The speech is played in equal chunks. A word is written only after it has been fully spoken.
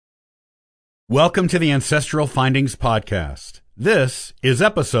Welcome to the Ancestral Findings Podcast. This is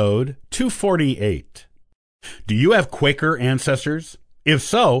episode 248. Do you have Quaker ancestors? If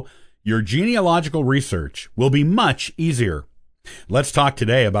so, your genealogical research will be much easier. Let's talk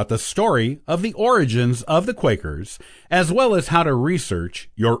today about the story of the origins of the Quakers, as well as how to research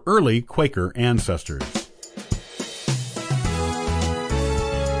your early Quaker ancestors.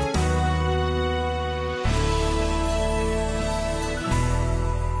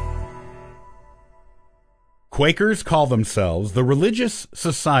 Quakers call themselves the Religious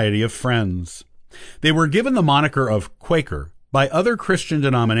Society of Friends. They were given the moniker of Quaker by other Christian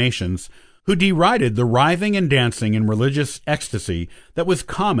denominations who derided the writhing and dancing in religious ecstasy that was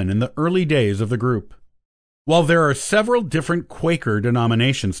common in the early days of the group. While there are several different Quaker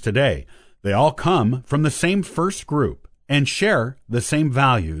denominations today, they all come from the same first group and share the same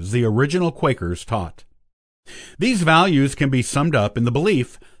values the original Quakers taught. These values can be summed up in the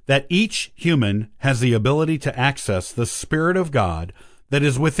belief that each human has the ability to access the Spirit of God that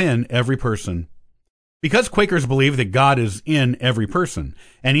is within every person. Because Quakers believe that God is in every person,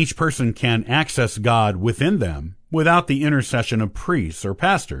 and each person can access God within them without the intercession of priests or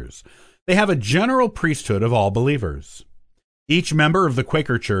pastors, they have a general priesthood of all believers. Each member of the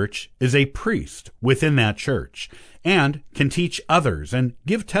Quaker Church is a priest within that church, and can teach others and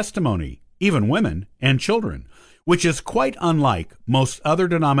give testimony, even women and children, which is quite unlike most other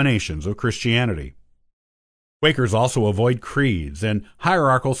denominations of Christianity. Quakers also avoid creeds and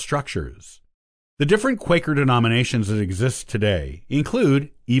hierarchical structures. The different Quaker denominations that exist today include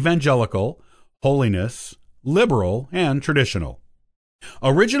evangelical, holiness, liberal, and traditional.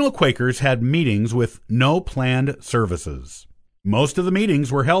 Original Quakers had meetings with no planned services. Most of the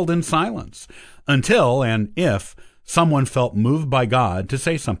meetings were held in silence, until and if someone felt moved by God to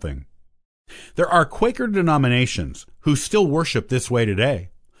say something. There are Quaker denominations who still worship this way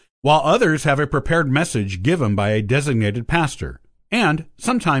today, while others have a prepared message given by a designated pastor, and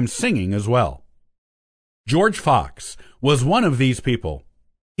sometimes singing as well. George Fox was one of these people.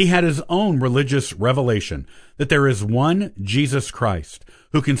 He had his own religious revelation that there is one Jesus Christ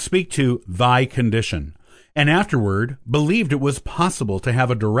who can speak to thy condition, and afterward believed it was possible to have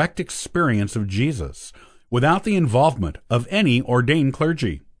a direct experience of Jesus without the involvement of any ordained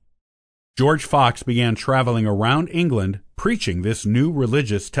clergy. George Fox began traveling around England preaching this new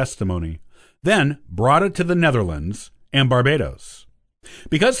religious testimony, then brought it to the Netherlands and Barbados.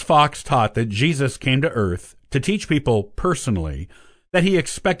 Because Fox taught that Jesus came to earth to teach people personally, that he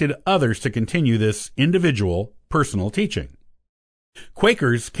expected others to continue this individual, personal teaching.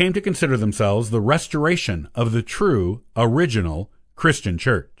 Quakers came to consider themselves the restoration of the true, original Christian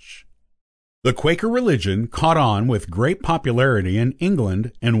church. The Quaker religion caught on with great popularity in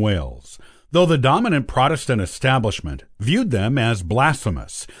England and Wales, though the dominant Protestant establishment viewed them as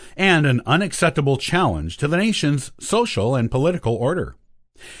blasphemous and an unacceptable challenge to the nation's social and political order.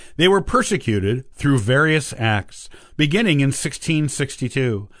 They were persecuted through various acts, beginning in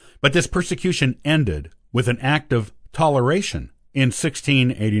 1662, but this persecution ended with an act of toleration in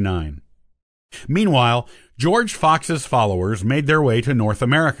 1689. Meanwhile, George Fox's followers made their way to North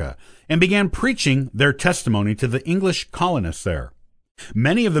America and began preaching their testimony to the English colonists there.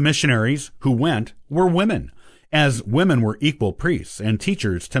 Many of the missionaries who went were women, as women were equal priests and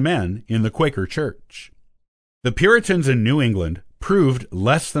teachers to men in the Quaker Church. The Puritans in New England proved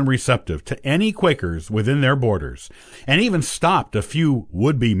less than receptive to any Quakers within their borders, and even stopped a few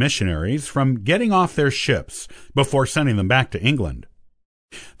would-be missionaries from getting off their ships before sending them back to England.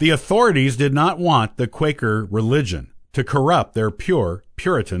 The authorities did not want the Quaker religion to corrupt their pure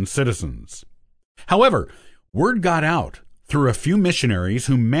Puritan citizens. However, word got out through a few missionaries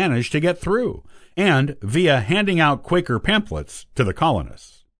who managed to get through, and via handing out Quaker pamphlets to the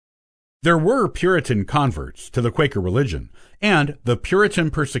colonists. There were Puritan converts to the Quaker religion, and the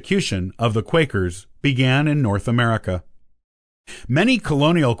Puritan persecution of the Quakers began in North America. Many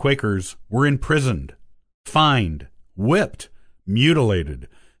colonial Quakers were imprisoned, fined, whipped, mutilated,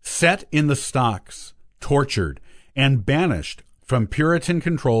 set in the stocks, tortured, and banished from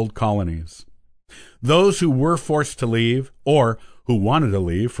Puritan-controlled colonies. Those who were forced to leave, or who wanted to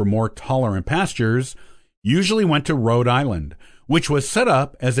leave for more tolerant pastures, usually went to Rhode Island, which was set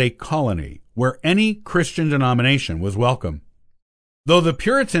up as a colony where any Christian denomination was welcome. Though the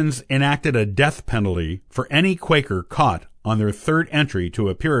Puritans enacted a death penalty for any Quaker caught on their third entry to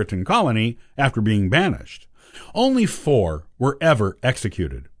a Puritan colony after being banished, only 4 were ever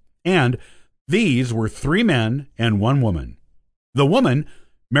executed, and these were 3 men and 1 woman. The woman,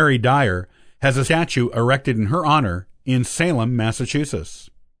 Mary Dyer, has a statue erected in her honor in Salem, Massachusetts.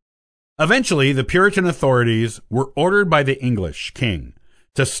 Eventually, the Puritan authorities were ordered by the English king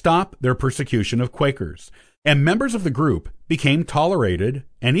to stop their persecution of Quakers, and members of the group became tolerated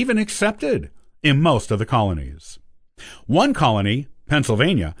and even accepted in most of the colonies. One colony,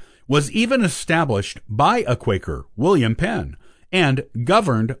 Pennsylvania, was even established by a Quaker, William Penn, and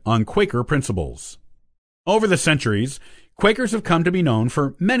governed on Quaker principles. Over the centuries, Quakers have come to be known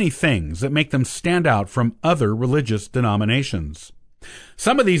for many things that make them stand out from other religious denominations.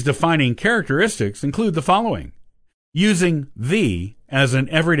 Some of these defining characteristics include the following: using "thee" as an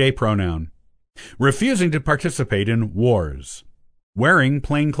everyday pronoun, refusing to participate in wars, wearing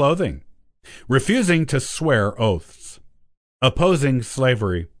plain clothing, refusing to swear oaths, opposing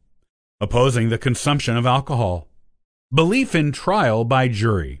slavery, opposing the consumption of alcohol, belief in trial by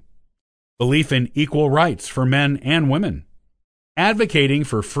jury, belief in equal rights for men and women, advocating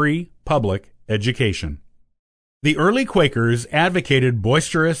for free public education. The early Quakers advocated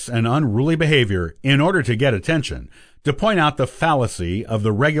boisterous and unruly behavior in order to get attention, to point out the fallacy of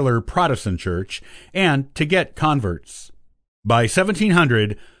the regular Protestant church, and to get converts. By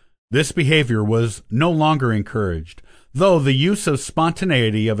 1700, this behavior was no longer encouraged, though the use of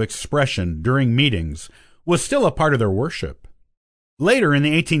spontaneity of expression during meetings was still a part of their worship. Later in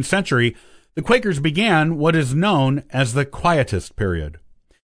the 18th century, the Quakers began what is known as the Quietist period,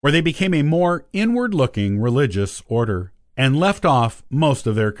 where they became a more inward-looking religious order and left off most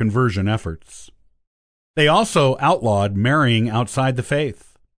of their conversion efforts. They also outlawed marrying outside the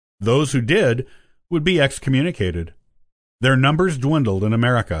faith. Those who did would be excommunicated. Their numbers dwindled in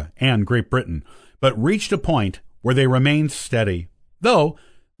America and Great Britain, but reached a point where they remained steady, though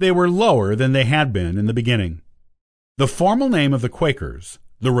they were lower than they had been in the beginning. The formal name of the Quakers,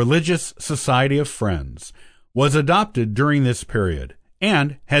 the Religious Society of Friends, was adopted during this period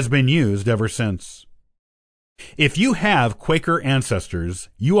and has been used ever since. If you have Quaker ancestors,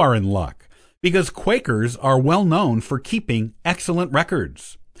 you are in luck, because Quakers are well known for keeping excellent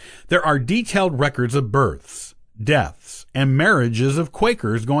records. There are detailed records of births, deaths, and marriages of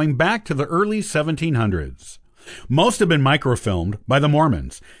Quakers going back to the early 1700s. Most have been microfilmed by the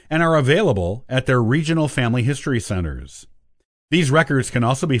Mormons and are available at their regional family history centers. These records can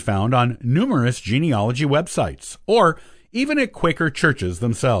also be found on numerous genealogy websites, or even at Quaker churches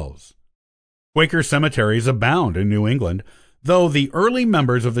themselves. Quaker cemeteries abound in New England. Though the early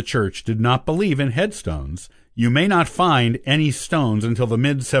members of the church did not believe in headstones, you may not find any stones until the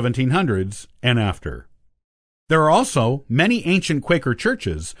mid-1700s and after. There are also many ancient Quaker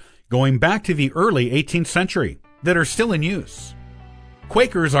churches going back to the early 18th century that are still in use.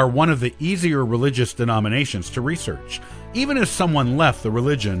 Quakers are one of the easier religious denominations to research, even if someone left the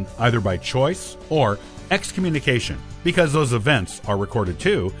religion either by choice or excommunication, because those events are recorded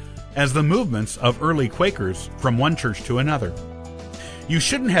too, as the movements of early Quakers from one church to another. You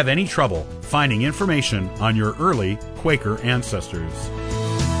shouldn't have any trouble finding information on your early Quaker ancestors.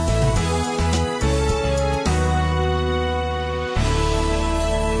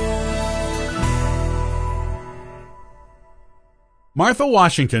 Martha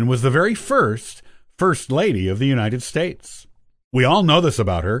Washington was the very first First Lady of the United States. We all know this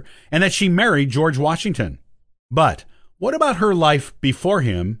about her, and that she married George Washington. But what about her life before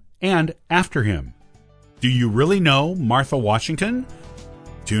him and after him? Do you really know Martha Washington?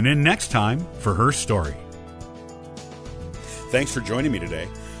 Tune in next time for her story. Thanks for joining me today.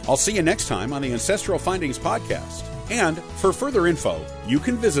 I'll see you next time on the Ancestral Findings podcast. And for further info, you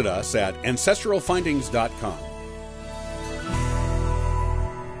can visit us at ancestralfindings.com.